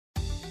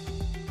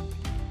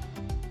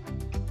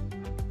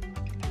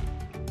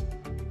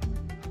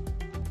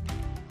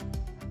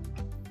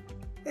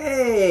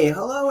Hey,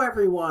 hello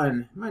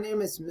everyone. My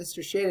name is Mr.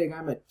 Shadig.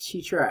 I'm a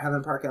teacher at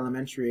Highland Park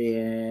Elementary,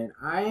 and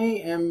I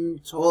am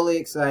totally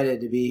excited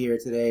to be here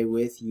today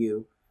with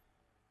you.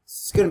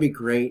 It's going to be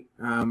great.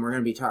 We're going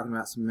to be talking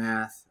about some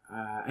math.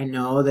 I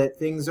know that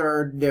things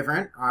are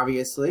different,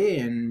 obviously,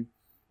 and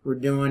we're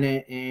doing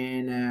it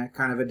in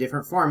kind of a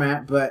different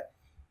format, but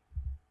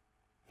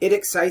it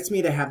excites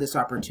me to have this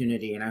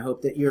opportunity, and I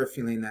hope that you're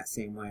feeling that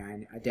same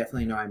way. I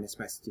definitely know I miss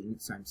my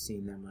students. I'm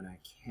seeing them when I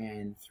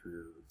can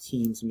through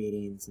Teams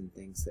meetings and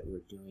things that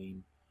we're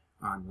doing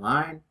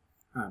online,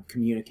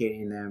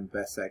 communicating them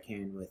best I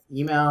can with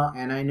email,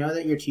 and I know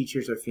that your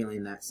teachers are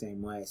feeling that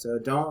same way. So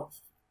don't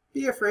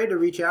be afraid to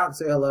reach out and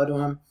say hello to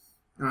them.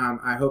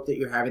 I hope that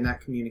you're having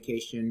that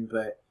communication,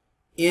 but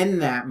in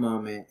that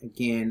moment,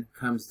 again,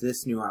 comes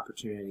this new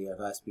opportunity of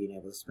us being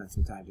able to spend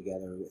some time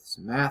together with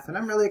some math, and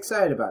I'm really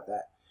excited about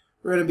that.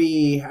 We're going to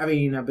be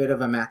having a bit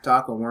of a math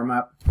talk, a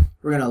warm-up.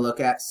 We're going to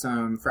look at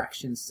some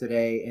fractions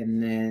today,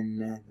 and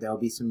then there'll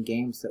be some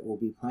games that we'll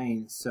be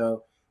playing.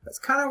 So that's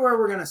kind of where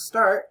we're going to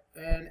start.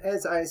 And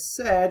as I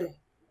said,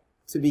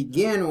 to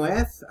begin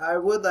with, I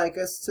would like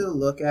us to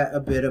look at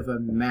a bit of a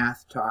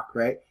math talk,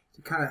 right?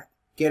 To kind of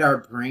get our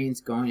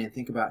brains going and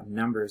think about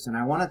numbers. And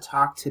I want to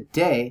talk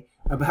today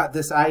about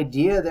this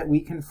idea that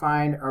we can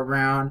find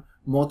around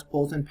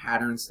multiples and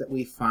patterns that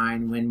we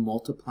find when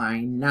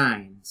multiplying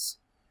nines.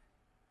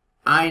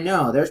 I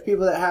know there's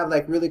people that have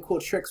like really cool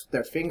tricks with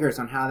their fingers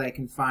on how they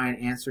can find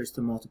answers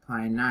to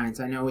multiplying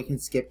nines. I know we can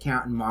skip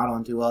count and model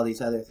and do all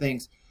these other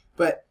things,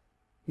 but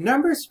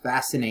numbers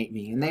fascinate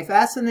me, and they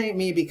fascinate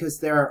me because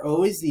there are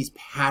always these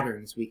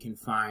patterns we can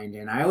find,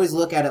 and I always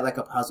look at it like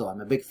a puzzle.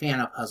 I'm a big fan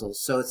of puzzles,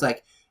 so it's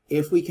like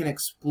if we can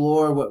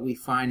explore what we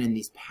find in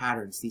these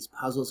patterns, these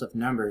puzzles of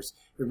numbers,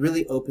 it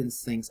really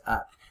opens things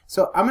up.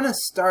 So I'm going to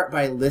start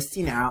by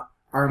listing out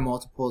our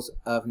multiples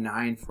of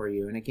 9 for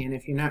you. And again,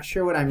 if you're not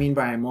sure what I mean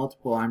by a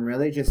multiple, I'm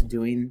really just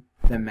doing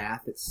the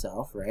math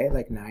itself, right?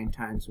 Like 9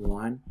 times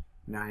 1,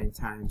 9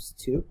 times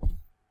 2.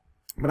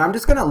 But I'm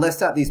just going to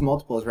list out these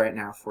multiples right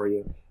now for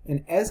you.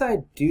 And as I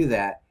do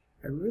that,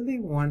 I really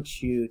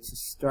want you to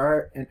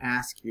start and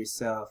ask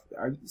yourself,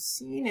 are you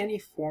seeing any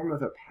form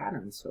of a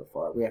pattern so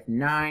far? We have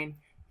 9,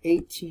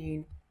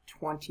 18,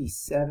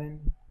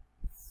 27,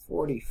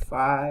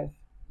 45,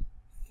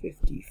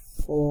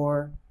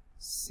 54,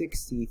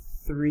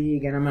 63.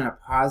 Again, I'm going to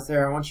pause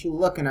there. I want you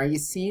looking. Are you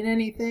seeing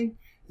anything?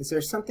 Is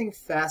there something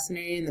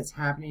fascinating that's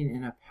happening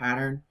in a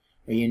pattern?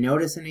 Are you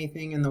noticing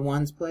anything in the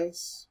ones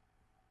place?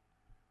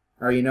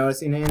 Are you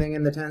noticing anything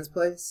in the tens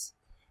place?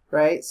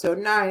 Right? So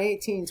 9,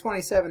 18,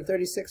 27,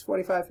 36,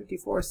 45,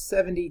 54,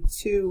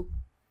 72.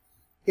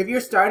 If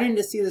you're starting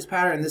to see this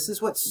pattern, this is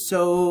what's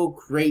so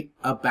great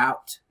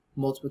about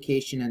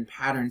multiplication and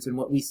patterns, and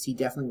what we see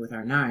definitely with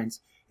our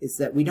nines, is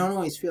that we don't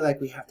always feel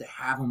like we have to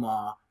have them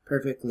all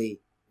perfectly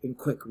in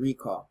quick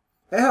recall.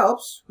 It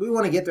helps. We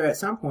want to get there at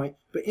some point,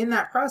 but in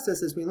that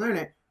process, as we learn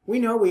it, we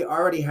know we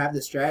already have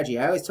the strategy.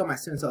 I always tell my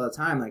students all the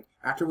time, like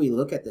after we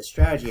look at the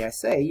strategy, I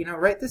say, you know,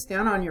 write this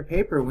down on your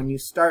paper when you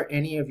start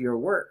any of your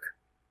work.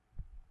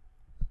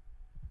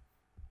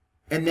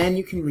 And then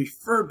you can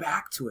refer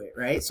back to it,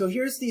 right? So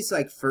here's these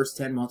like first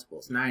 10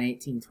 multiples: 9,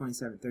 18,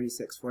 27,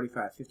 36,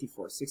 45,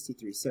 54,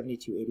 63,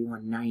 72,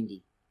 81,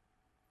 90.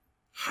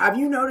 Have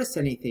you noticed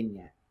anything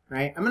yet?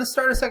 Right? I'm going to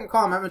start a second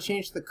column. I'm going to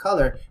change the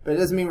color, but it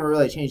doesn't mean we're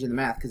really changing the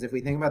math, because if we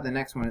think about the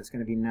next one, it's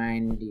going to be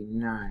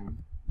 99.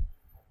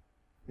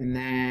 And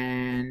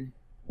then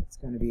it's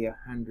going to be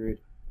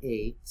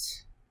 108.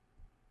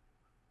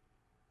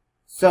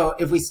 So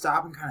if we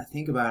stop and kind of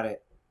think about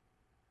it,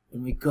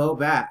 and we go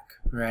back,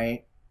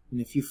 right? And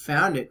if you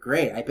found it,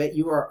 great. I bet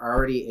you are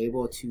already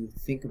able to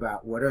think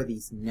about what are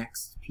these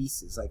next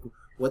pieces, like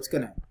what's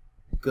going to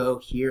go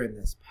here in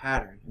this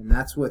pattern. And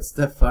that's what's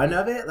the fun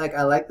of it. Like,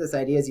 I like this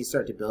idea. As you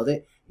start to build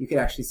it, you could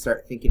actually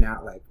start thinking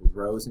out like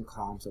rows and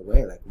columns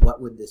away. Like,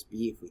 what would this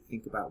be if we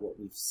think about what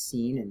we've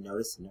seen and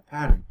noticed in a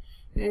pattern?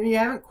 And if you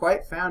haven't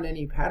quite found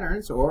any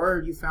patterns,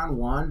 or you found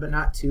one but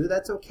not two,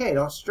 that's okay.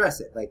 Don't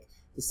stress it. Like,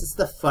 this is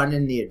the fun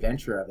and the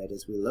adventure of it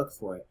as we look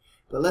for it.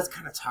 But let's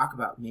kind of talk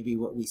about maybe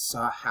what we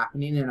saw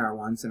happening in our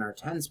ones and our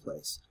tens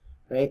place,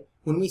 right?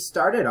 When we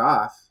started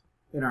off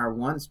in our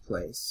ones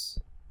place,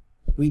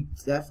 we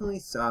definitely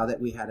saw that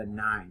we had a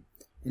 9.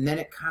 And then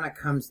it kind of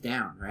comes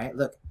down, right?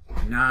 Look,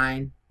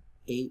 9,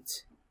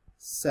 8,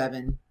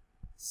 7,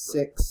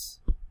 6,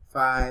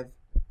 5,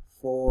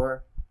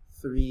 4,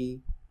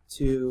 3,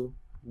 2,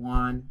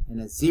 1,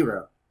 and a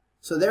 0.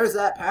 So there's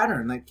that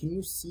pattern. Like, can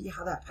you see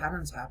how that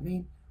pattern's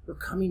happening? We're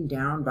coming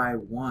down by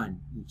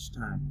 1 each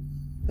time.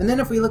 And then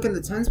if we look in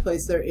the tens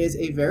place, there is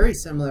a very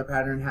similar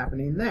pattern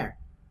happening there.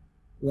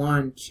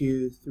 1,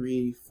 2,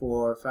 3,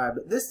 4, 5.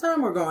 But this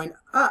time we're going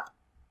up.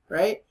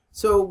 Right?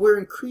 So we're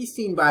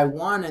increasing by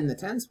 1 in the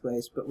tens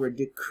place, but we're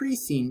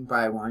decreasing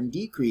by 1,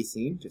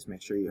 decreasing, just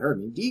make sure you heard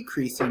me,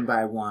 decreasing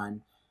by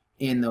 1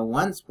 in the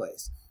ones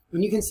place.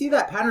 And you can see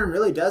that pattern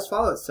really does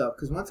follow itself,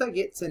 because once I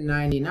get to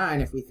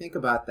 99, if we think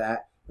about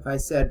that, if I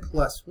said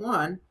plus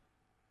 1,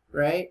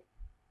 right,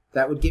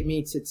 that would get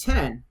me to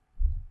 10.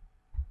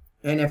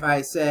 And if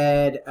I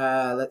said,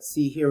 let's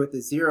see here with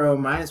the 0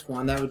 minus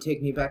 1, that would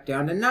take me back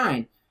down to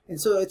 9. And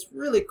so it's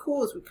really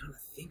cool as we kind of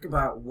think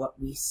about what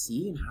we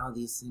see and how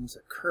these things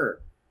occur.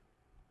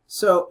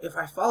 So if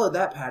I follow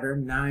that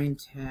pattern, 9,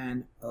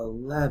 10,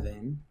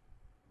 11,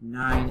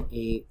 9,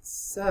 8,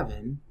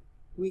 7,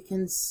 we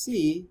can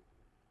see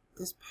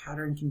this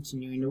pattern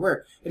continuing to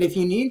work. And if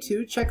you need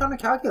to, check on a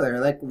calculator.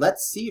 Like,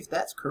 let's see if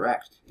that's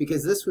correct.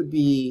 Because this would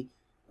be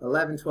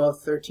 11,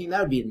 12, 13.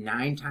 That would be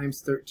 9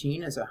 times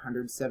 13 is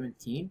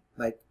 117.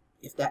 Like,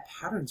 if that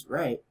pattern's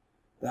right,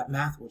 that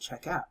math will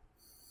check out.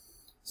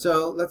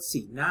 So let's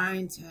see,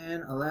 9,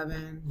 10,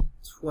 11,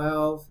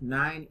 12,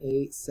 9,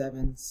 8,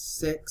 7,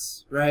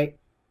 6, right?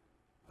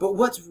 But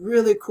what's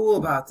really cool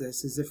about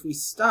this is if we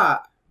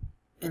stop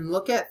and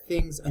look at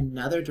things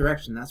another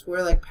direction, that's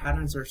where like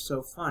patterns are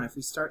so fun. If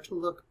we start to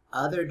look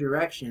other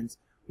directions,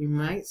 we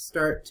might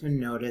start to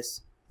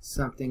notice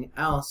something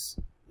else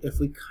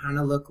if we kind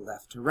of look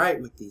left to right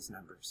with these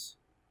numbers.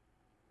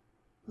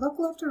 Look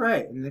left to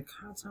right and then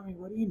kind of tell me,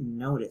 what do you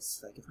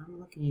notice? Like if I'm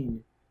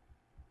looking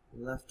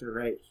left to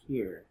right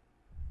here,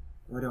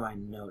 what do I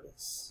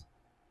notice?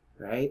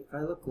 Right? If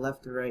I look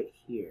left to right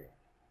here,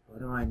 what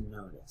do I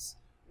notice?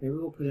 Maybe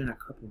we'll put in a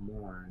couple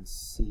more and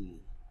see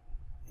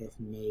if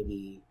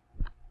maybe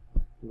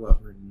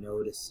what we're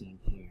noticing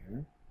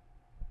here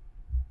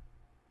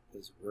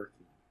is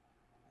working.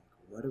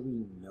 Like, what do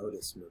we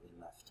notice moving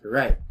left to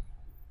right?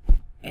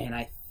 And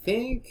I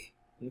think,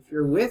 if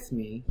you're with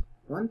me,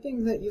 one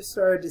thing that you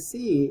started to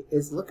see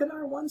is look at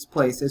our ones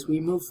place as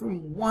we move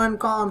from one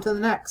column to the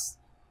next.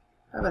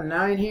 I have a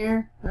 9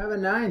 here, I have a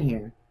 9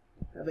 here.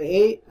 I have an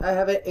 8, I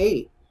have an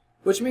 8.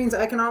 Which means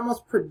I can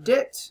almost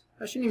predict,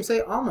 I shouldn't even say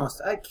almost,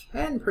 I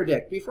can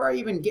predict before I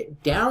even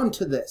get down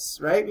to this,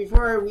 right?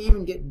 Before we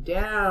even get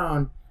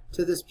down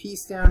to this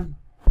piece down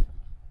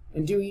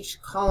and do each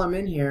column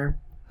in here,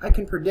 I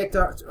can predict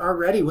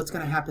already what's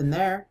going to happen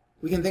there.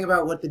 We can think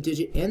about what the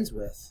digit ends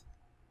with,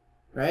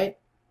 right?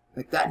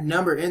 Like that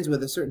number ends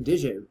with a certain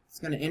digit. It's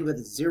going to end with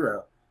a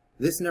 0.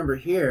 This number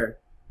here,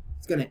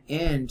 it's going to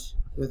end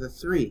with a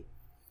 3.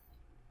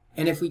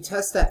 And if we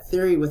test that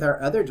theory with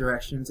our other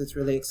directions, it's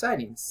really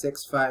exciting.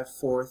 6, 5,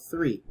 4,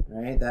 3,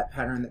 right? That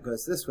pattern that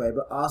goes this way,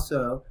 but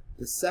also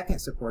the second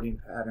supporting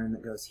pattern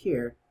that goes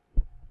here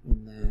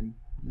and then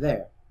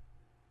there.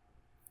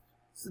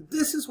 So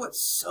this is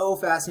what's so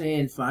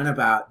fascinating and fun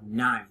about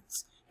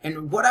nines.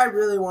 And what I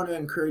really want to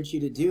encourage you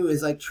to do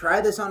is like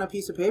try this on a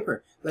piece of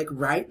paper. Like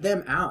write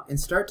them out and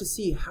start to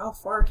see how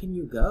far can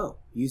you go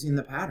using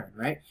the pattern,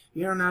 right?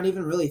 You're not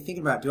even really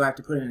thinking about, do I have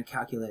to put it in a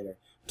calculator?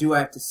 Do I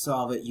have to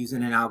solve it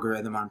using an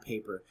algorithm on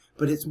paper?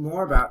 But it's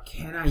more about,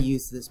 can I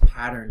use this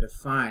pattern to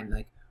find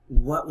like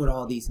what would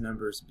all these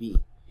numbers be?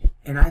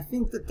 And I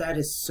think that that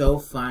is so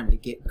fun to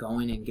get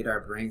going and get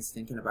our brains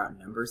thinking about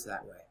numbers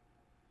that way.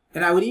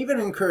 And I would even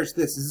encourage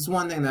this. This is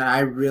one thing that I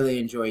really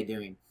enjoy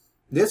doing.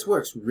 This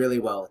works really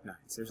well with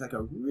nines. There's like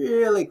a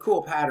really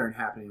cool pattern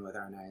happening with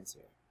our nines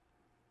here.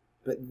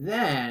 But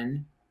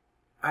then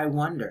I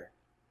wonder,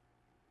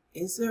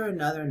 is there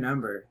another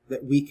number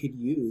that we could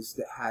use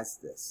that has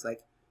this? Like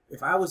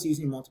if I was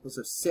using multiples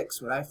of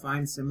 6, would I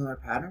find similar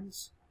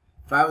patterns?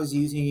 If I was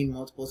using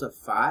multiples of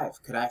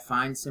 5, could I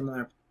find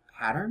similar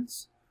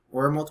patterns?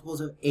 Or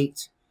multiples of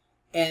 8?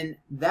 And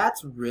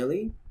that's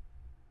really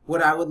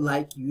what I would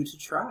like you to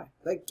try.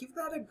 Like give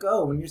that a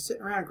go. When you're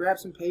sitting around, grab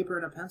some paper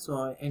and a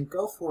pencil and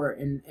go for it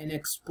and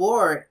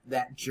explore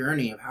that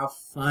journey of how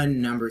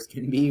fun numbers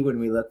can be when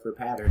we look for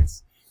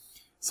patterns.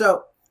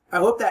 So I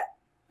hope that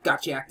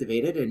got you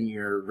activated and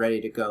you're ready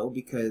to go,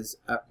 because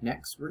up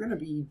next we're going to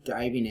be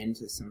diving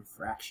into some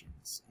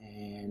fractions.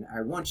 And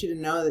I want you to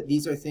know that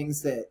these are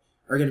things that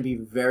are going to be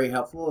very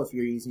helpful if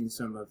you're using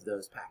some of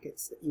those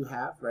packets that you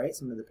have, right?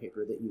 Some of the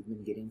paper that you've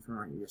been getting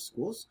from your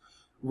schools.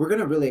 We're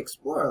going to really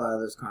explore a lot of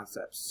those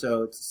concepts,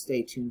 so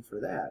stay tuned for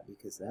that,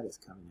 because that is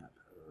coming up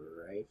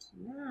right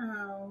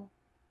now.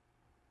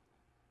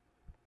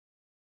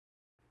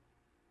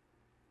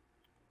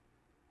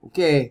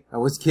 Okay, I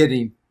was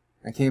kidding.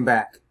 I came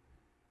back.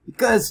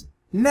 Because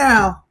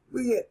now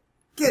we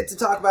get to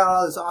talk about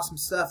all this awesome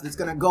stuff that's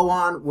going to go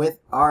on with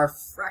our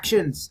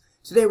fractions.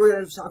 Today we're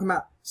going to be talking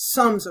about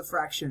sums of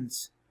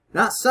fractions.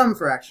 Not some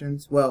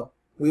fractions. Well,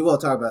 we will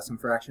talk about some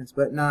fractions,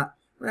 but not.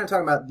 We're going to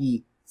talk about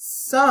the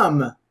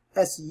sum,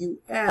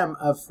 S-U-M,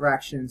 of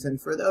fractions.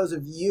 And for those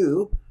of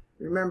you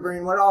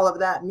remembering what all of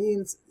that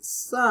means,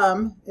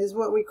 sum is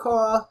what we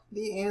call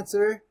the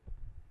answer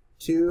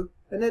to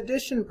an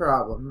addition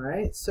problem,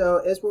 right? So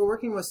as we're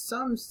working with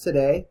sums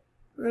today,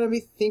 we're going to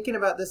be thinking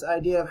about this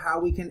idea of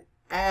how we can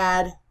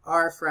add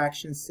our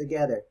fractions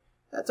together.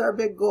 That's our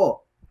big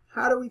goal.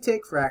 How do we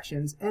take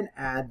fractions and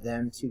add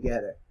them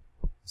together?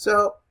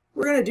 So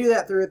we're going to do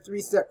that through a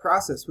three-step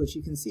process, which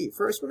you can see.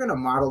 First, we're going to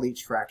model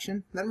each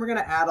fraction. Then we're going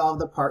to add all of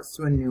the parts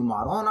to a new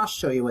model, and I'll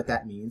show you what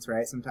that means,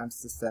 right?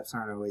 Sometimes the steps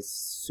aren't always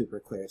super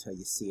clear until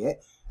you see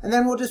it. And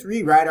then we'll just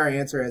rewrite our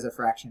answer as a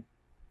fraction.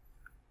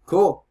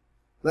 Cool.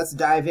 Let's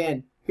dive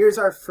in. Here's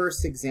our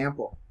first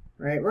example,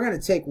 right? We're going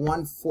to take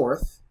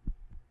 1/4.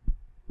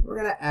 We're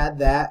going to add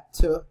that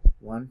to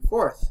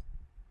 1/4.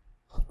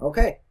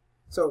 Okay,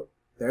 so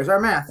there's our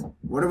math.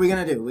 What are we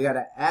going to do? We got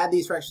to add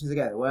these fractions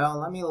together. Well,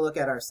 let me look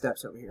at our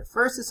steps over here.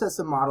 First, it says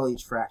to model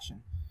each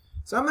fraction.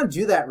 So I'm going to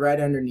do that right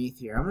underneath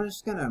here. I'm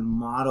just going to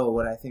model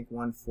what I think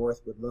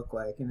 1/4 would look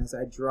like. And as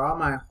I draw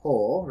my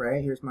hole,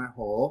 right, here's my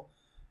hole.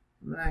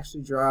 I'm going to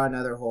actually draw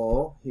another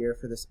hole here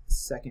for this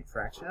second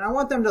fraction. And I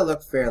want them to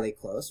look fairly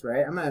close,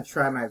 right? I'm going to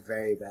try my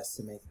very best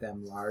to make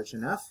them large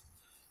enough.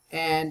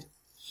 And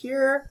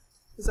here,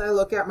 as I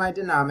look at my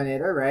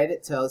denominator, right,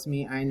 it tells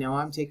me I know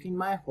I'm taking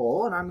my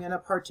whole and I'm going to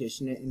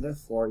partition it into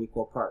 4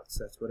 equal parts.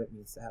 That's what it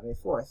means to have a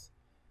 4th.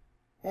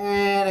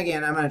 And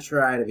again, I'm going to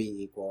try to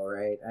be equal,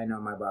 right? I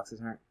know my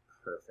boxes aren't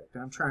perfect.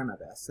 I'm trying my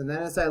best. And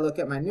then as I look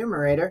at my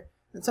numerator,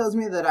 it tells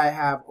me that I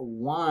have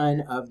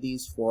one of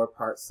these 4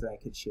 parts that I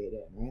could shade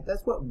in, right?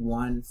 That's what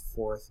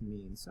 1/4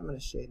 means. So I'm going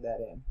to shade that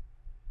in.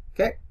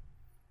 Okay.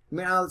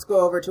 Now let's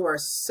go over to our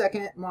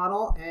second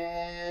model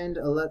and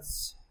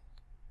let's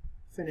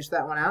finish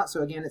that one out.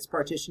 So again, it's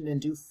partitioned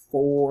into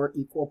 4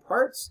 equal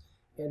parts.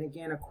 And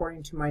again,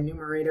 according to my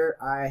numerator,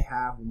 I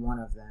have one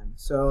of them.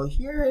 So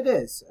here it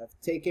is. I've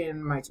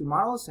taken my 2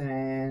 models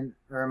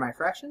or my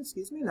fractions,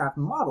 excuse me, and I've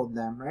modeled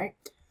them, right?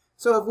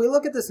 So if we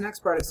look at this next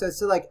part, it says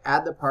to like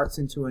add the parts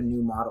into a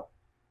new model,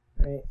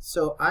 right?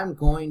 So I'm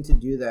going to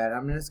do that.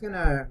 I'm just going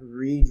to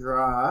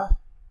redraw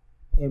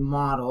a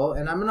model,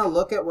 and I'm going to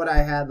look at what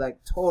I had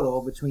like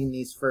total between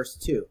these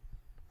first 2.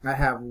 I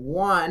have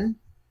 1,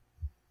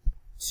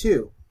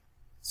 2.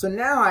 So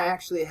now I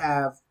actually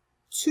have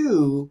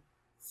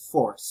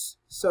 2/4.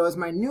 So as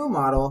my new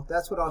model,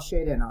 that's what I'll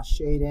shade in. I'll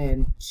shade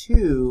in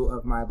 2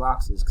 of my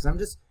boxes because I'm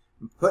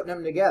putting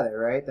them together,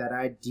 right? That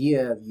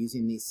idea of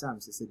using these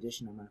sums, this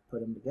addition, I'm going to put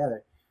them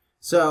together.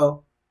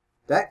 So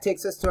that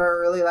takes us to our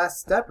really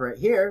last step right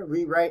here,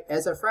 rewrite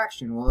as a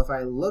fraction. Well, if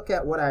I look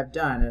at what I've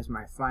done as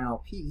my final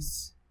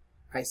piece,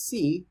 I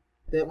see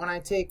that when I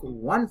take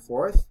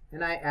 1/4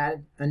 and I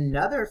add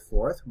another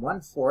 4th,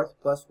 1/4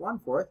 plus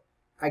 1/4,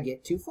 I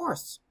get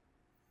 2/4.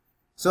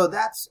 So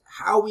that's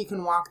how we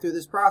can walk through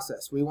this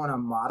process. We want to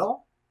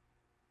model,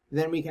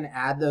 then we can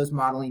add those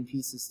modeling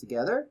pieces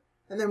together,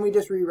 and then we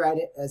just rewrite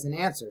it as an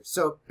answer.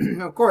 So,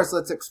 of course,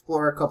 let's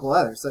explore a couple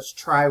others. Let's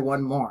try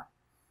one more,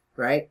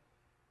 right?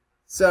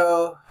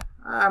 So,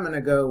 I'm going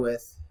to go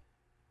with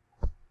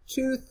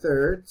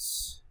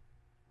 2/3,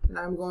 and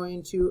I'm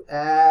going to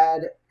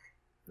add,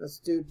 let's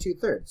do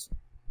 2/3.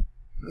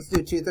 Let's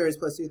do 2/3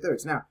 plus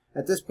 2/3. Now,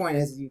 at this point,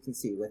 as you can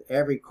see, with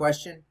every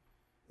question,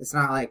 it's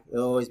not like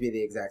it'll always be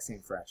the exact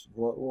same fraction.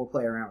 We'll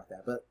play around with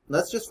that. But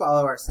let's just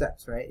follow our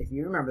steps, right? If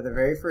you remember, the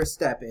very first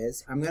step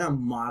is I'm going to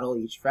model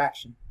each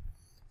fraction.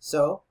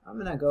 So I'm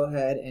going to go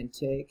ahead and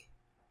take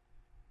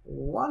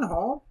one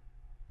whole,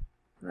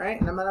 right?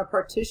 And I'm going to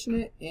partition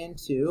it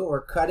into,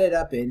 or cut it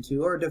up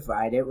into, or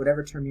divide it,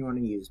 whatever term you want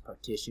to use.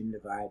 Partition,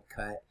 divide,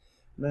 cut.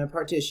 I'm going to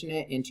partition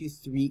it into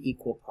 3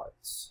 equal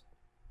parts.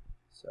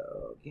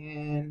 So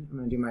again, I'm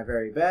going to do my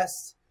very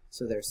best.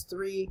 So there's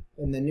 3,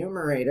 and the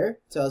numerator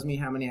tells me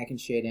how many I can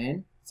shade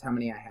in. It's how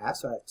many I have,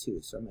 so I have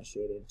 2. So I'm going to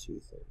shade in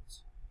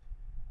 2/3.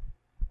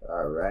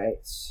 All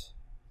right.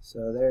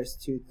 So there's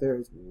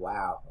 2/3.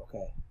 Wow.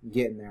 Okay, I'm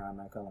getting there on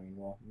my coloring.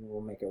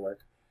 We'll make it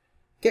work.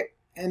 Okay,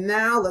 and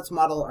now let's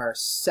model our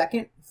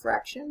second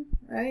fraction,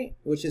 right?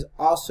 Which is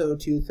also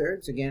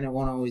 2/3. Again, it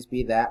won't always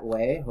be that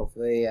way.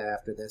 Hopefully,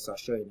 after this, I'll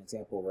show you an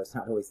example where it's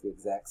not always the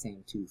exact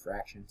same 2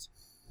 fractions.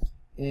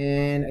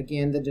 And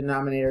again, the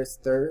denominator is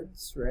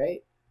thirds,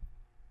 right?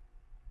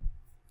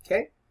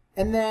 Okay,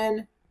 and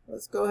then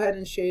let's go ahead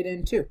and shade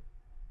in 2.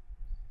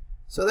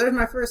 So there's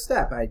my first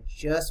step. I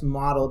just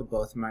modeled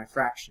both of my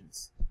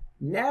fractions.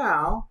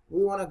 Now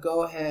we want to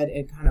go ahead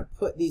and kind of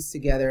put these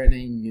together in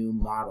a new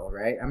model,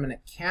 right? I'm going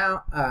to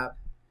count up,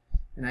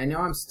 and I know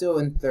I'm still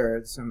in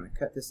thirds, so I'm going to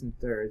cut this in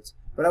thirds,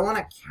 but I want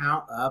to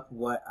count up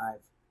what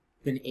I've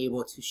been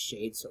able to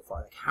shade so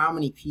far, like how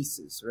many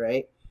pieces,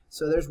 right?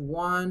 So there's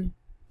 1,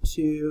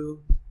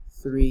 2,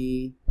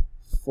 3,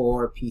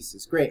 4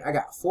 pieces. Great, I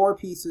got 4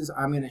 pieces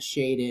I'm going to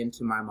shade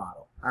into my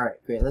model. All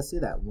right, great, let's do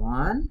that.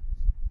 1,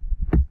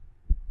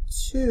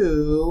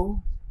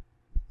 2,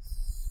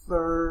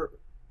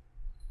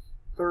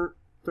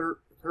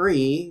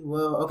 3.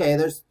 Well, okay,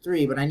 there's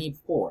 3, but I need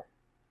 4.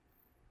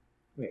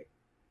 Wait,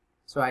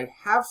 so I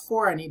have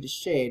 4 I need to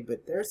shade,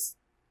 but there's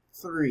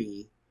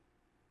 3.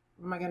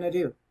 What am I going to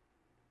do?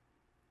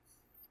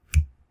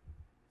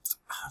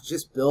 I'll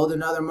just build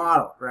another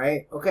model,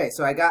 right? Okay,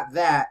 so I got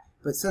that.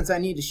 But since I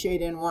need to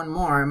shade in 1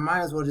 more, I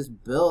might as well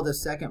just build a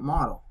second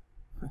model.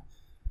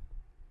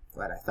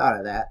 Glad I thought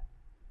of that.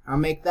 I'll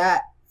make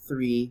that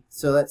 3.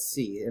 So let's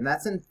see. And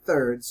that's in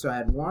thirds. So I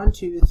had 1,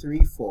 2,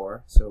 3,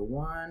 4. So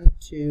 1,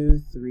 2,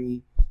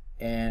 3,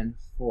 and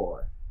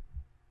 4.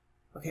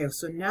 Okay,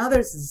 so now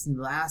there's this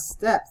last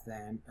step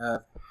then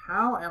of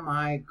how am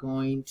I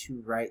going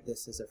to write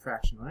this as a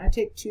fraction? When I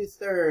take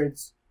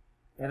 2/3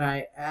 and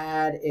I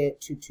add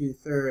it to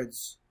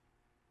 2/3,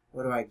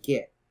 what do I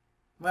get?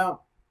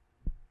 Well,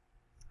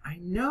 I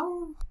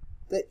know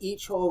that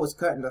each whole was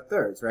cut into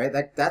thirds, right?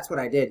 That's what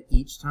I did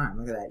each time.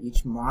 Look at that.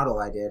 Each model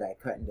I did, I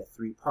cut into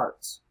 3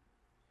 parts.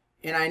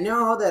 And I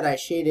know that I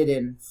shaded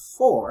in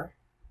 4.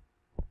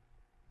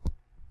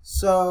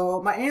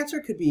 So my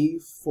answer could be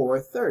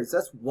 4/3.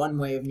 That's one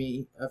way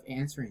of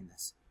answering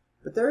this.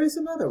 But there is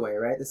another way,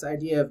 right? This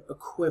idea of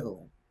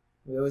equivalent.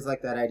 We always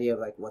like that idea of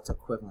like what's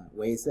equivalent,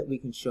 ways that we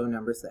can show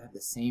numbers that have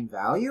the same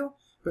value,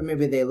 but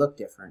maybe they look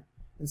different.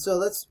 And so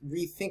let's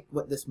rethink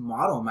what this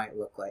model might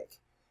look like.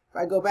 If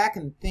I go back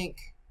and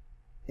think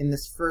in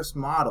this first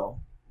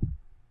model,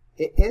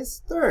 it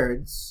is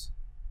thirds,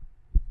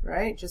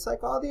 right? Just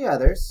like all the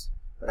others,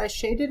 but I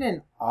shaded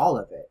in all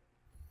of it.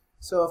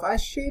 So if I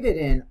shaded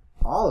in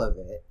all of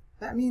it,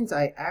 that means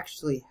I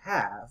actually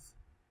have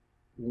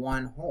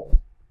one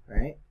whole,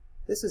 right?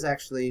 This is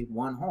actually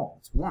one whole.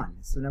 It's 1.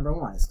 It's the number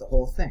 1. It's the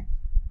whole thing.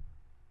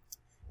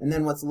 And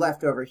then what's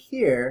left over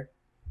here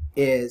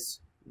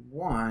is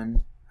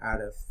 1 out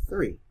of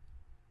 3.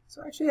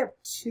 So I actually have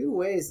 2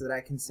 ways that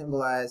I can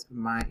symbolize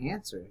my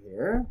answer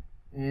here.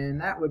 And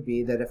that would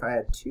be that if I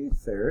had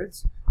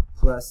 2/3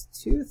 plus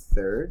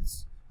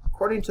 2/3,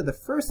 according to the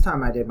first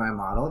time I did my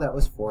model, that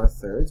was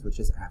 4/3, which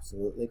is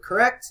absolutely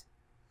correct.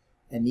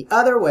 And the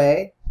other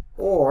way,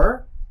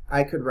 or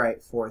I could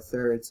write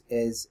 4/3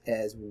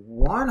 as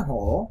 1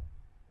 whole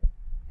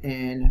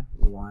and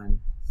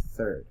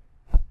 1/3.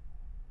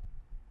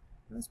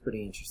 That's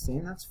pretty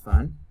interesting. That's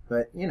fun.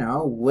 But, you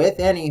know, with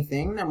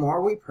anything, the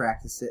more we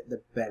practice it,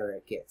 the better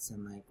it gets.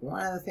 And, like,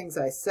 one of the things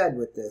I said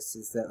with this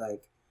is that,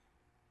 like,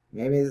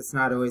 maybe it's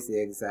not always the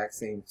exact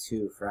same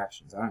 2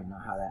 fractions. I don't even know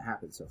how that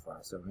happened so far.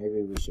 So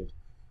maybe we should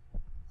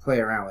play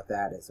around with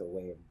that as a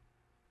way of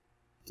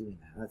doing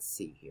that. Let's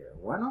see here.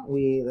 Why don't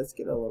we, let's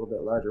get a little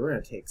bit larger. We're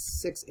going to take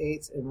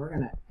 6/8 and we're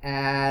going to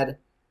add,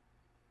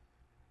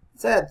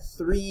 let's add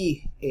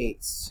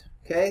 3/8.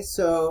 Okay,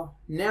 so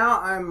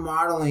now I'm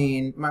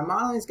modeling. My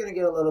modeling is going to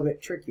get a little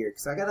bit trickier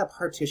because I got to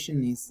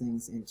partition these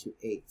things into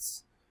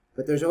 8s.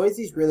 But there's always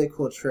these really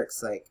cool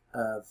tricks like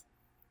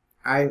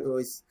I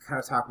always kind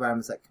of talk about them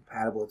as like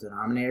compatible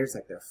denominators,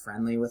 like they're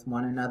friendly with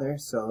one another.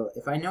 So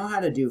if I know how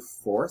to do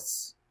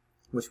fourths,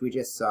 which we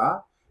just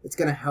saw, it's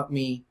going to help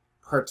me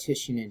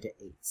partition into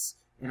 8s.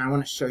 And I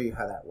want to show you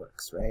how that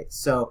works, right?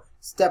 So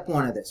step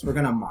 1 of this, we're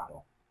going to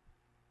model.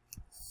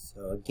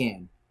 So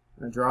again,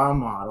 I'm going to draw a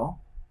model.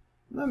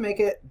 I'm going to make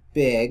it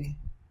big.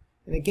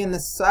 And again, the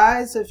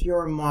size of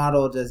your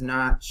model does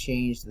not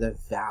change the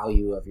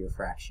value of your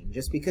fraction.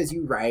 Just because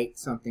you write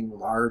something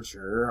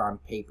larger on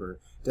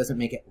paper doesn't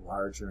make it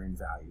larger in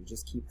value.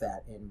 Just keep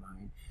that in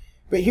mind.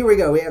 But here we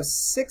go. We have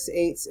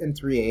 6/8 and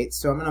 3/8.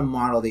 So I'm going to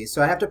model these.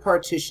 So I have to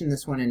partition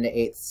this one into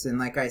 8ths. And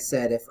like I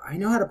said, if I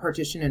know how to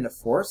partition into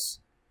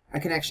fourths, I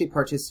can actually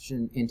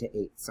partition into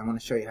 8ths. I'm going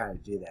to show you how to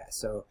do that.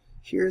 So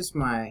here's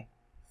my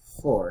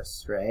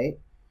fourths, right?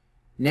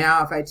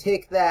 Now, if I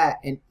take that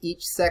in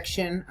each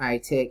section, I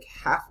take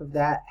half of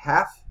that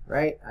half,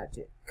 right? I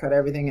cut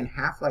everything in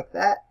half like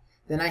that.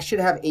 Then I should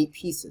have 8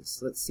 pieces.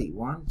 Let's see,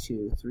 1,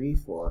 2, 3,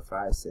 4,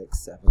 5, 6,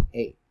 7,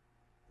 8.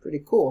 Pretty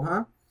cool,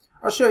 huh?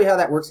 I'll show you how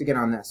that works again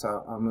on this.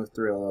 I'll move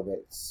through a little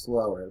bit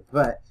slower.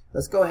 But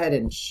let's go ahead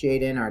and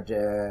shade in our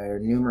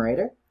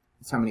numerator.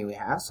 That's how many we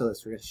have. So we're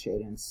going to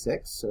shade in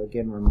 6. So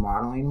again, we're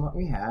modeling what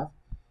we have.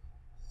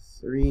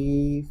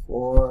 3,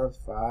 4,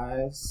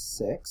 5,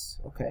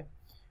 6. Okay.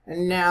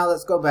 And now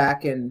let's go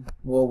back and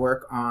we'll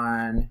work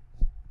on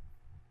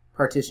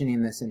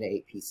partitioning this into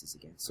 8 pieces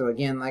again. So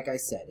again, like I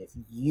said, if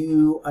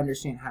you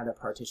understand how to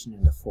partition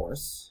into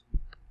fourths,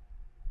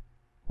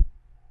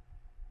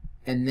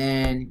 and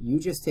then you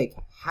just take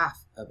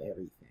half of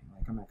everything.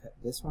 Like I'm going to cut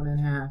this one in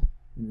half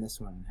and this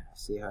one in half.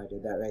 See how I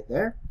did that right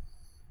there?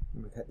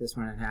 I'm going to cut this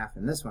one in half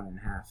and this one in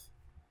half.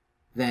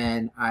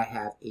 Then I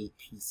have 8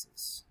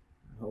 pieces.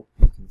 I hope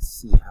you can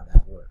see how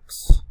that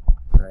works.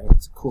 All right,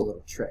 it's a cool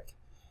little trick.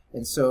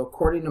 And so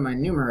according to my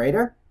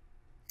numerator,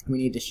 we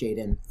need to shade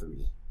in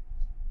 3.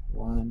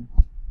 1,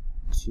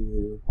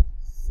 2,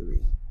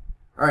 3.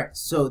 All right,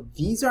 so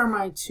these are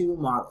my 2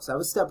 models. That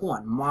was step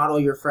 1, model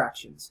your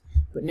fractions.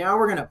 But now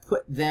we're going to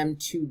put them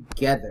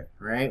together,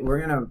 right?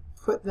 We're going to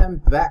put them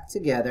back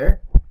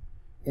together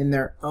in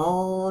their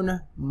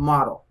own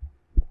model.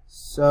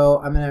 So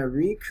I'm going to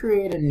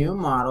recreate a new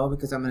model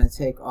because I'm going to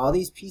take all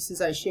these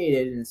pieces I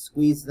shaded and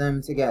squeeze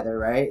them together,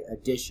 right?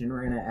 Addition,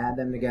 we're going to add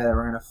them together.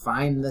 We're going to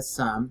find the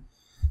sum.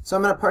 So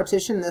I'm going to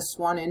partition this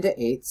one into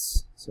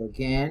 8s. So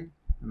again,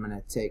 I'm going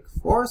to take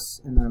fourths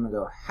and then I'm going to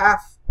go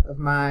half of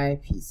my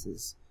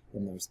pieces.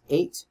 And there's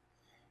 8.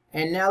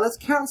 And now let's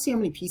count and see how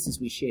many pieces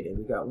we shaded.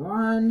 We got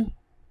 1,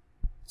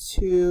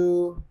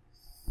 2,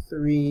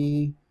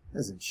 3.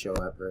 Doesn't show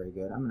up very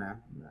good. I'm gonna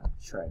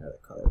try another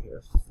color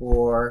here.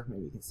 4,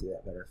 maybe you can see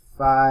that better.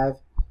 5,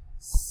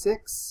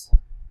 6,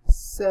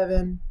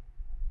 7,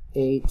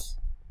 8,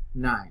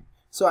 9.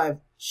 So I've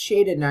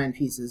shaded 9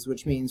 pieces,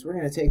 which means we're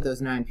going to take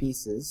those 9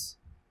 pieces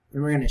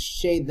and we're going to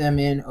shade them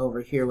in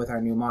over here with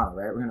our new model,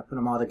 right? We're going to put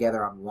them all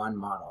together on one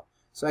model.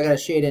 So I got to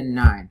shade in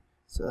 9.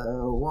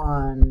 So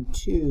 1,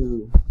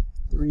 2,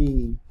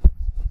 3,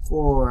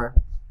 4,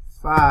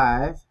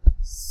 5,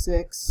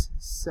 6,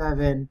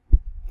 7,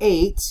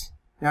 8.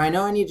 Now I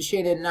know I need to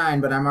shade in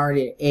 9, but I'm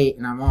already at 8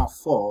 and I'm all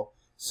full.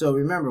 So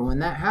remember, when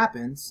that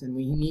happens and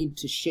we need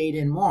to shade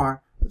in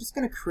more, we're just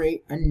going to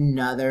create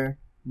another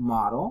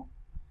model.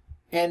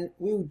 And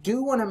we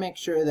do want to make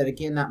sure that,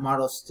 again, that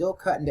model is still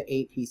cut into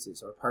 8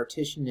 pieces or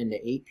partitioned into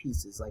 8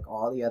 pieces like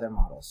all the other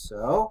models.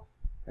 So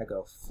I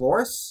go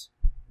force,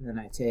 and then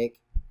I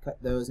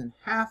cut those in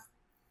half,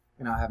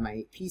 and I'll have my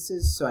 8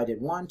 pieces. So I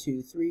did 1,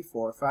 2, 3,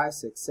 4, 5,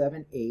 6,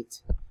 7,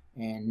 8.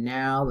 And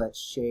now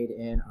let's shade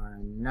in our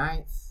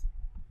 9th.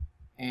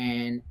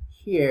 And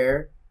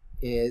here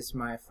is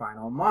my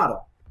final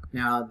model.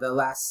 Now the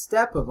last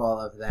step of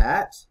all of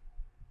that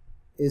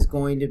is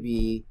going to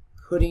be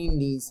putting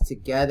these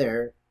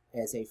together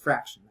as a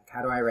fraction. Like,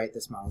 how do I write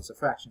this model as a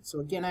fraction? So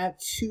again, I have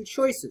 2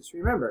 choices.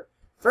 Remember,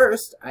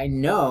 first, I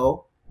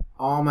know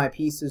all my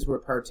pieces were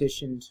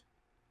partitioned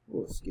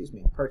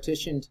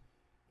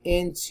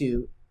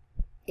into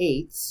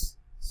 8s.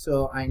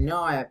 So I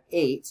know I have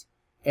 8,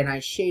 and I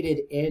shaded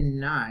in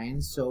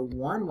 9. So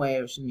one way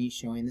of me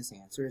showing this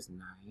answer is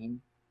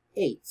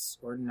 9/8,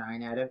 or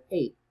 9 out of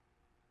 8.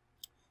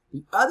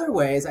 The other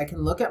way is I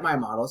can look at my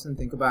models and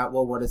think about,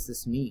 well, what does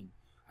this mean?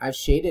 I've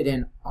shaded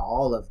in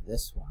all of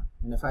this one.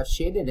 And if I've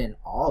shaded in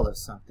all of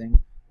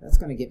something, that's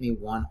going to get me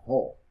 1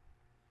 whole.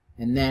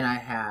 And then I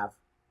have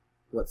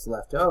what's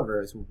left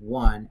over is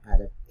 1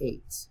 out of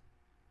 8.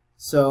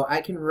 So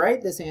I can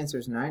write this answer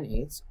as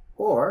 9/8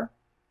 or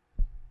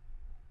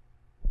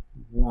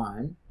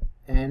 1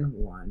 and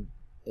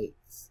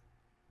 1/8.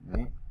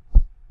 Right?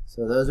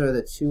 So those are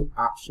the 2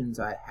 options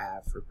I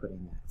have for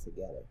putting that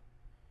together.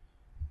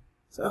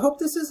 So I hope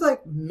this is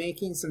like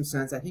making some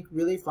sense. I think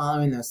really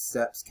following those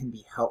steps can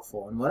be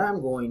helpful. And what I'm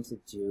going to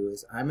do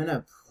is I'm going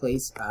to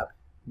place up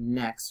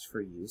next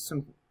for you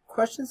some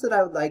questions that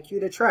I would like you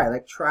to try.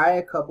 Like, try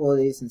a couple of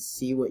these and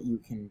see what you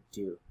can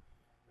do,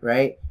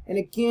 right? And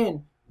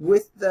again,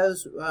 with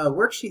those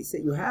worksheets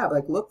that you have,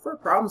 like, look for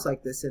problems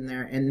like this in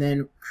there and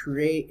then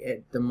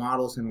create the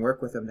models and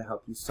work with them to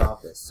help you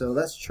solve this. So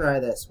let's try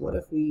this. What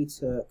if we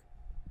took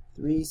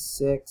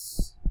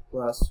 3/6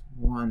 plus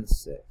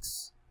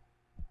 1/6?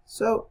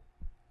 So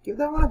give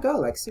that one a go.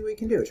 Like, see what you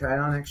can do. Try it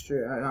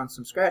on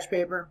some scratch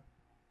paper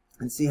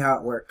and see how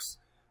it works.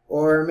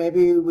 Or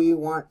maybe we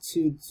want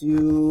to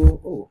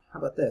do, oh, how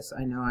about this?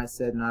 I know I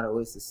said not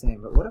always the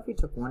same, but what if we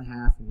took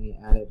 1/2 and we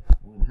added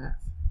 1/2?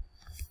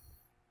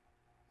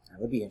 That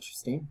would be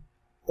interesting.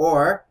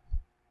 Or,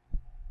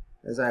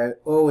 as I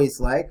always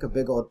like, a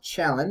big old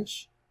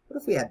challenge, what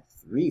if we had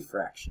 3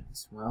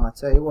 fractions? Well, I'll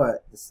tell you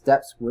what, the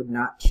steps would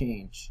not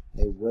change.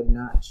 They would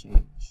not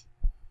change.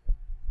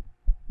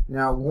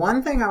 Now,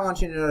 one thing I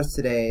want you to notice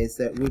today is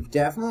that we've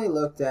definitely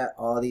looked at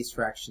all these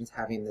fractions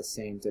having the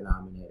same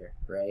denominator,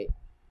 right?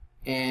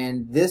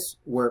 And this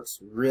works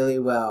really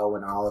well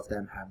when all of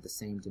them have the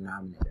same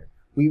denominator.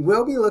 We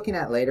will be looking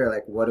at later,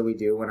 like, what do we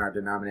do when our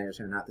denominators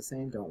are not the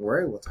same? Don't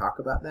worry, we'll talk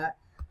about that.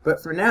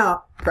 But for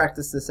now,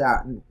 practice this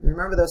out. And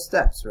remember those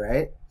steps,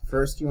 right?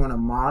 First, you want to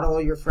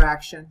model your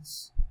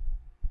fractions.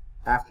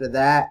 After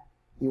that,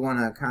 you want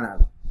to kind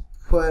of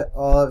put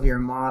all of your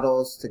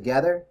models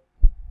together.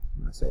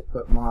 I'm going to say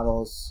put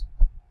models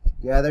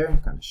together,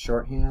 kind of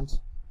shorthand,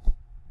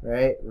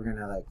 right? We're going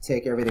to like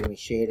take everything we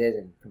shaded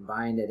and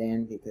combine it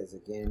in because,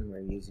 again,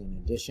 we're using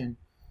addition.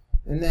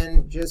 And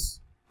then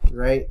just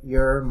write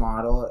your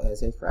model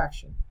as a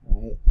fraction,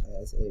 right?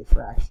 As a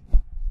fraction.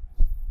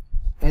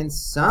 And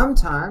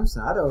sometimes,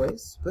 not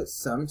always, but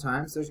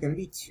sometimes there's going to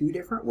be 2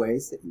 different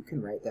ways that you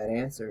can write that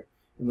answer.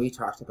 And we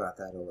talked about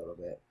that a little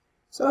bit.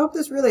 So I hope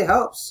this really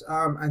helps.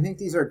 I think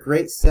these are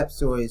great steps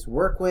to always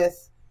work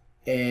with.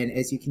 And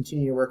as you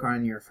continue to work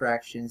on your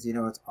fractions, you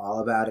know, it's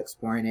all about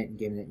exploring it and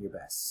giving it your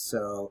best.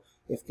 So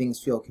if things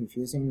feel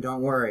confusing,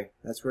 don't worry.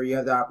 That's where you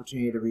have the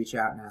opportunity to reach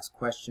out and ask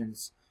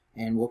questions.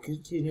 And we'll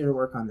continue to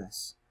work on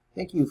this.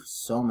 Thank you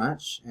so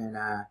much. And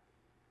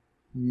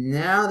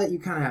now that you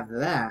kind of have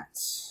that,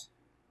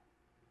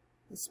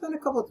 let's spend a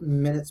couple of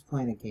minutes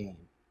playing a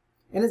game.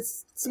 And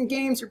it's some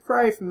games you're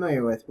probably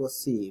familiar with. We'll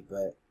see,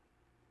 but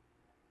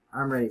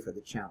I'm ready for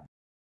the challenge.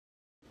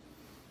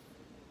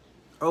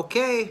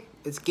 Okay,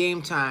 it's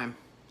game time.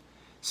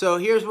 So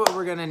here's what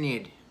we're gonna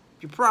need.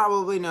 You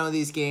probably know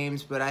these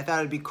games, but I thought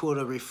it'd be cool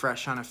to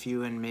refresh on a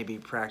few and maybe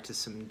practice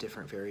some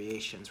different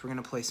variations. We're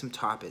gonna play some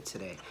Top It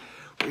today.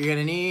 What you're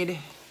gonna need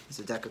is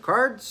a deck of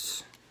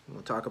cards.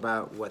 We'll talk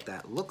about what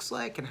that looks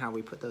like and how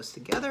we put those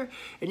together.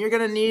 And you're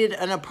gonna need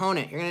an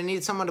opponent. You're gonna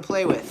need someone to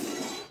play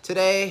with.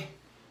 Today,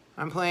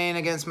 I'm playing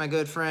against my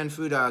good friend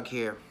Foo Dog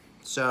here.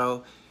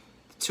 So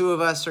the 2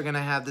 of us are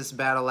gonna have this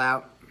battle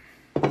out.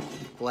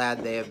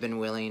 Glad they have been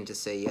willing to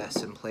say yes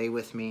and play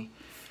with me.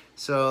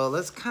 So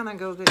let's kind of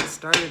go get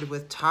started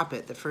with Top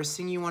It. The first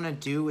thing you want to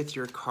do with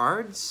your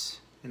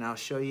cards, and I'll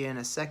show you in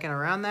a second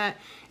around that,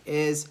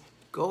 is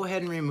go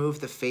ahead and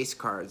remove the face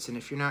cards. And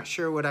if you're not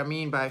sure what I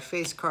mean by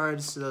face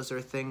cards, those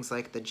are things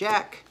like the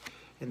Jack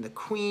and the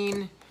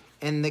Queen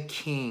and the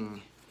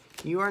King.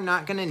 You are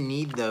not going to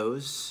need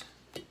those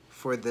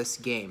for this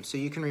game, so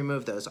you can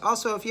remove those.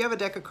 Also, if you have a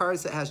deck of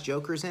cards that has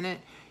jokers in it,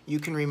 you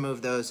can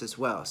remove those as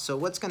well. So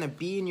what's going to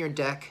be in your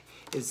deck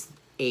is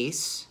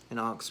ace, and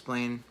I'll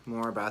explain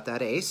more about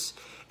that ace,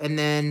 and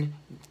then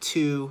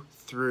 2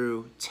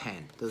 through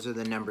 10. Those are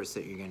the numbers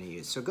that you're going to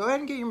use. So go ahead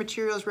and get your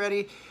materials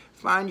ready,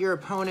 find your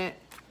opponent,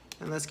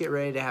 and let's get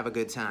ready to have a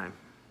good time.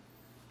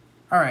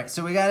 All right,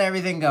 so we got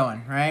everything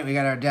going, right? We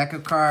got our deck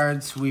of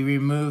cards. We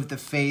removed the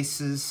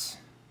faces.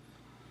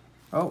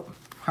 Oh,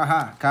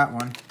 haha, got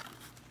one.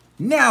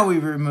 Now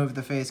we've removed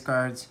the face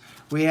cards.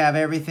 We have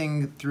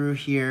everything through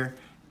here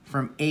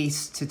from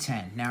ace to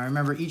 10. Now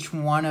remember, each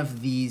one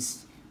of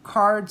these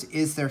cards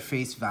is their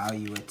face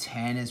value. A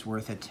 10 is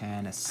worth a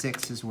 10, a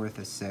 6 is worth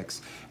a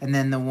 6. And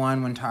then the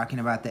one, when talking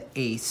about the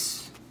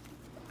ace,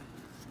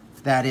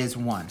 that is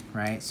 1,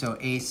 right? So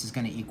ace is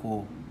gonna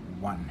equal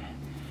 1.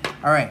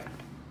 All right,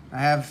 I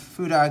have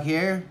Foo Dog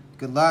here.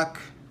 Good luck.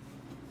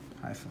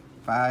 High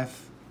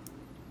five.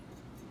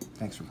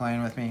 Thanks for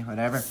playing with me,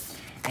 whatever.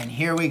 And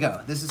here we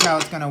go. This is how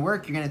it's gonna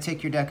work. You're gonna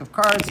take your deck of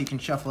cards. You can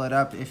shuffle it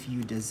up if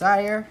you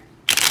desire.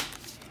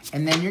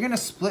 And then you're gonna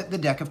split the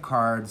deck of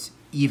cards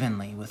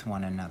evenly with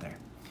one another.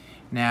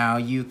 Now,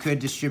 you could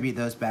distribute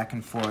those back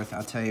and forth.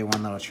 I'll tell you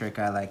one little trick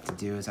I like to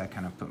do is I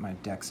kind of put my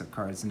decks of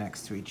cards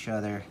next to each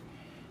other.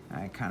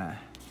 I kind of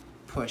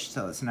push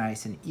till it's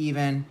nice and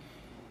even.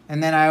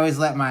 And then I always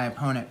let my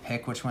opponent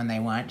pick which one they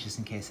want, just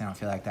in case I don't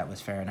feel like that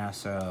was fair enough.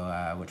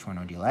 So which one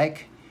would you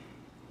like?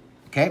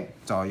 Okay,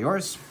 it's all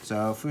yours.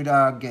 So Foo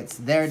Dog gets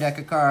their deck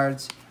of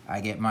cards. I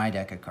get my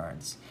deck of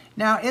cards.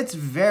 Now, it's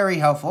very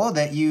helpful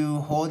that you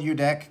hold your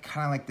deck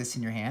kind of like this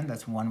in your hand.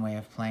 That's one way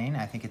of playing.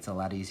 I think it's a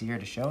lot easier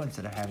to show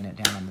instead of having it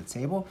down on the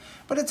table.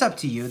 But it's up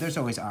to you. There's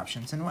always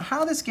options. And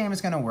how this game is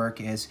going to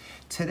work is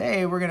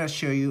today we're going to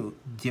show you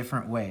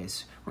different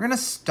ways. We're going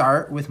to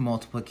start with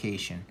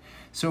multiplication.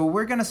 So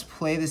we're going to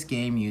play this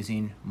game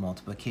using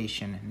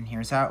multiplication. And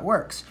here's how it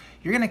works.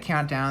 You're going to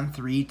count down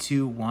 3,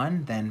 2,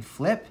 1, then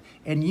flip.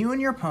 And you and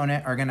your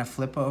opponent are going to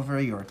flip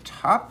over your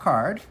top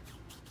card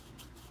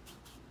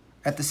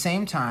at the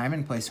same time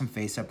and place them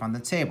face up on the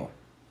table.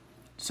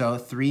 So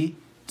 3,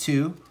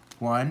 2,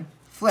 1,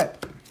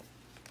 flip.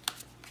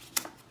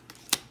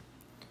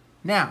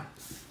 Now,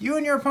 you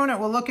and your opponent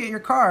will look at your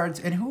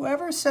cards, and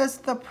whoever says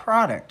the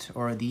product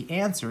or the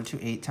answer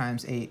to 8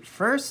 times 8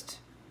 first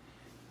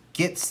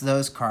gets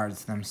those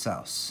cards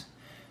themselves.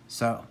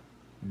 So,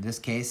 in this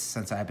case,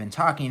 since I've been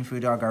talking, Foo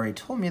Dog already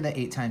told me that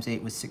 8 times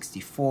 8 was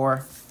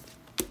 64.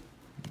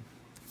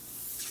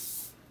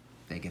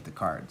 They get the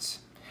cards.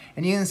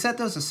 And you can set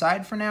those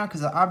aside for now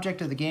because the object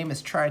of the game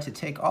is try to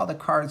take all the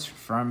cards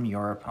from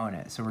your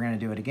opponent. So we're going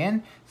to do it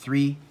again.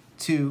 3,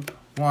 2,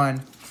 1,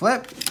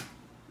 flip.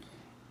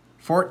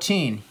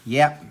 14.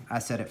 Yep, I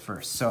said it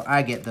first. So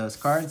I get those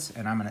cards,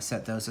 and I'm going to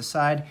set those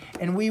aside,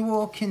 and we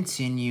will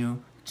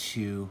continue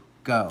to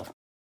go.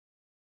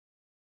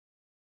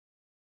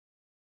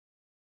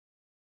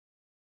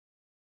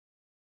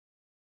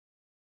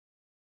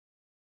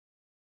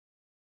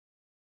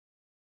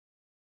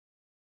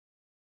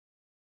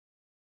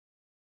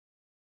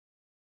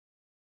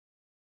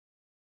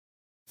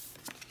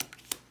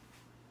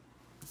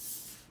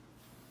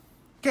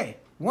 Okay,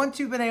 once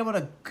you've been able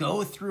to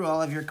go through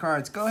all of your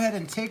cards, go ahead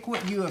and take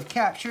what you have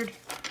captured,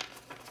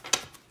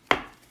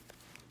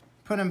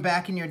 put them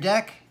back in your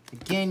deck.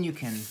 Again, you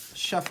can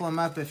shuffle them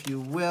up if you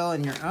will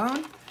in your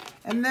own,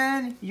 and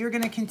then you're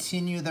going to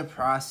continue the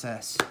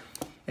process.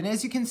 And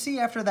as you can see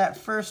after that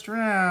first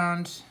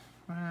round,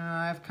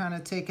 I've kind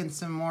of taken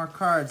some more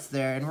cards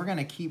there, and we're going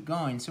to keep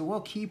going. So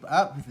we'll keep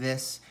up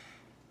this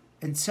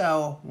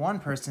until one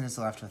person is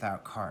left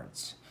without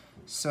cards.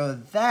 So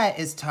that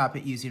is Top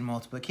It using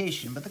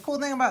multiplication. But the cool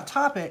thing about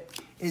Top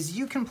It is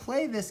you can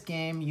play this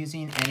game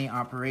using any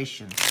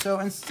operation. So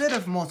instead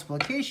of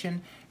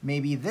multiplication,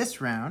 maybe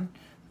this round,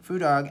 Foo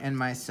Dog and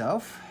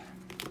myself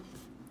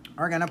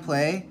are going to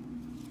play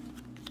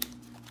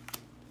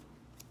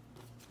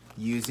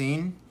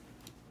using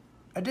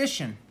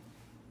addition.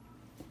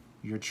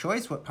 Your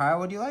choice, what pile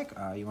would you like?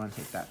 You want to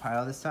take that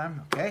pile this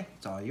time? Okay,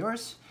 it's all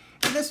yours.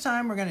 And this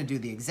time we're going to do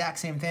the exact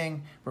same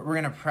thing, but we're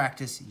going to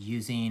practice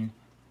using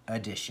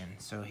addition.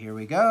 So here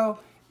we go.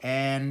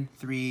 And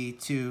 3,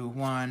 2,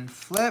 1,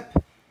 flip.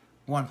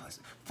 1 plus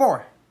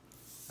 4.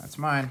 That's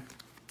mine.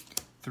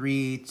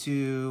 3,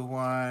 2,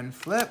 1,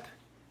 flip.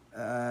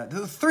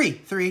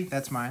 3.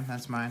 That's mine.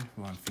 That's mine.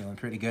 Ooh, I'm feeling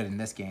pretty good in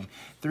this game.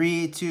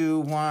 3, 2,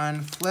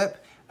 1,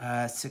 flip.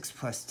 6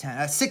 plus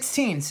 10.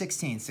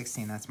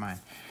 16. That's mine.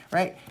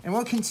 Right? And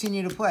we'll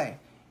continue to play.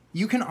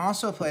 You can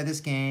also play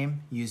this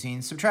game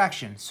using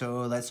subtraction.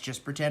 So let's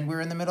just pretend we're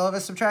in the middle of a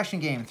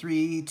subtraction game.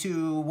 3,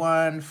 2,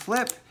 1,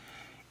 flip.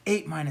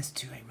 8 minus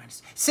 2, 8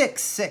 minus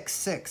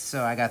 6.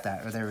 So I got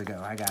that. Oh, there we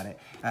go. I got it.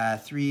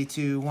 3,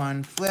 2,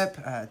 1, flip.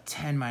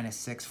 10 minus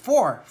 6,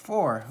 4.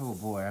 Oh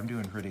boy, I'm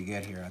doing pretty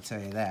good here, I'll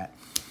tell you that.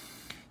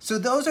 So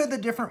those are the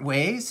different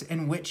ways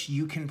in which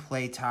you can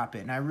play Top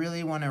It. And I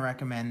really want to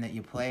recommend that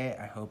you play it.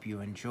 I hope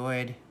you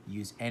enjoyed.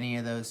 Use any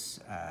of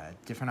those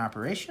different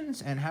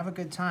operations and have a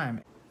good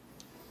time.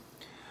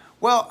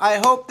 Well, I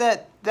hope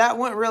that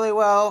went really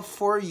well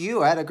for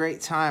you. I had a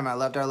great time. I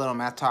loved our little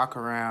math talk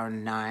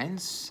around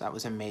nines. That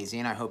was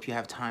amazing. I hope you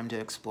have time to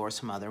explore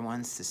some other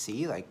ones to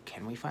see, like,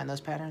 can we find those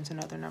patterns in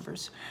other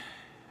numbers?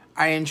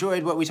 I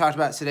enjoyed what we talked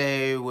about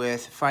today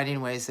with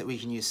finding ways that we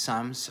can use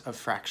sums of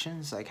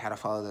fractions, like how to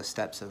follow the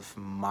steps of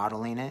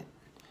modeling it,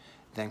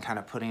 then kind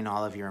of putting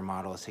all of your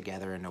models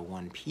together into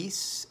one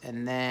piece,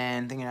 and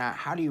then thinking about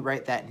how do you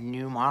write that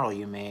new model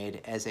you made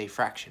as a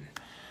fraction.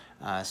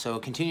 So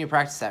continue to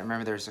practice that.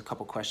 Remember, there's a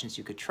couple questions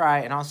you could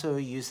try, and also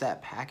use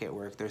that packet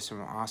work. There's some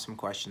awesome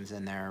questions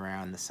in there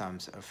around the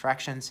sums of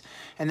fractions.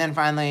 And then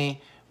finally,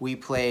 we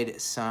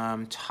played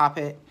some Top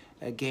It,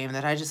 a game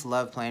that I just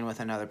love playing with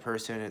another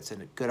person. It's a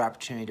good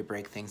opportunity to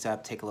break things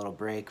up, take a little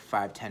break,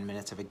 5-10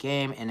 minutes of a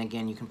game. And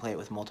again, you can play it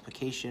with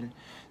multiplication,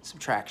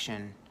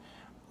 subtraction,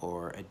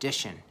 or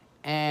addition.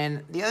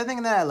 And the other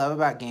thing that I love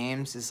about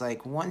games is,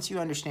 like, once you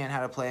understand how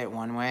to play it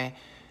one way,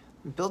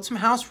 build some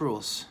house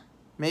rules.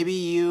 Maybe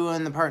you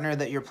and the partner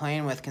that you're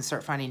playing with can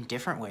start finding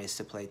different ways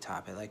to play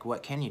Top It. Like,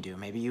 what can you do?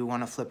 Maybe you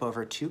want to flip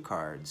over 2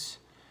 cards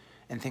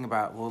and think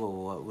about, whoa,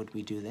 what would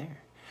we do there?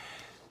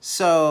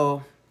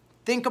 So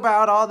think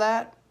about all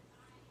that.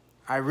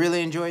 I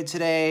really enjoyed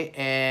today,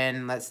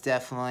 and let's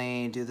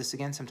definitely do this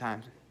again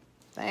sometime.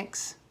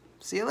 Thanks.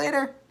 See you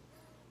later.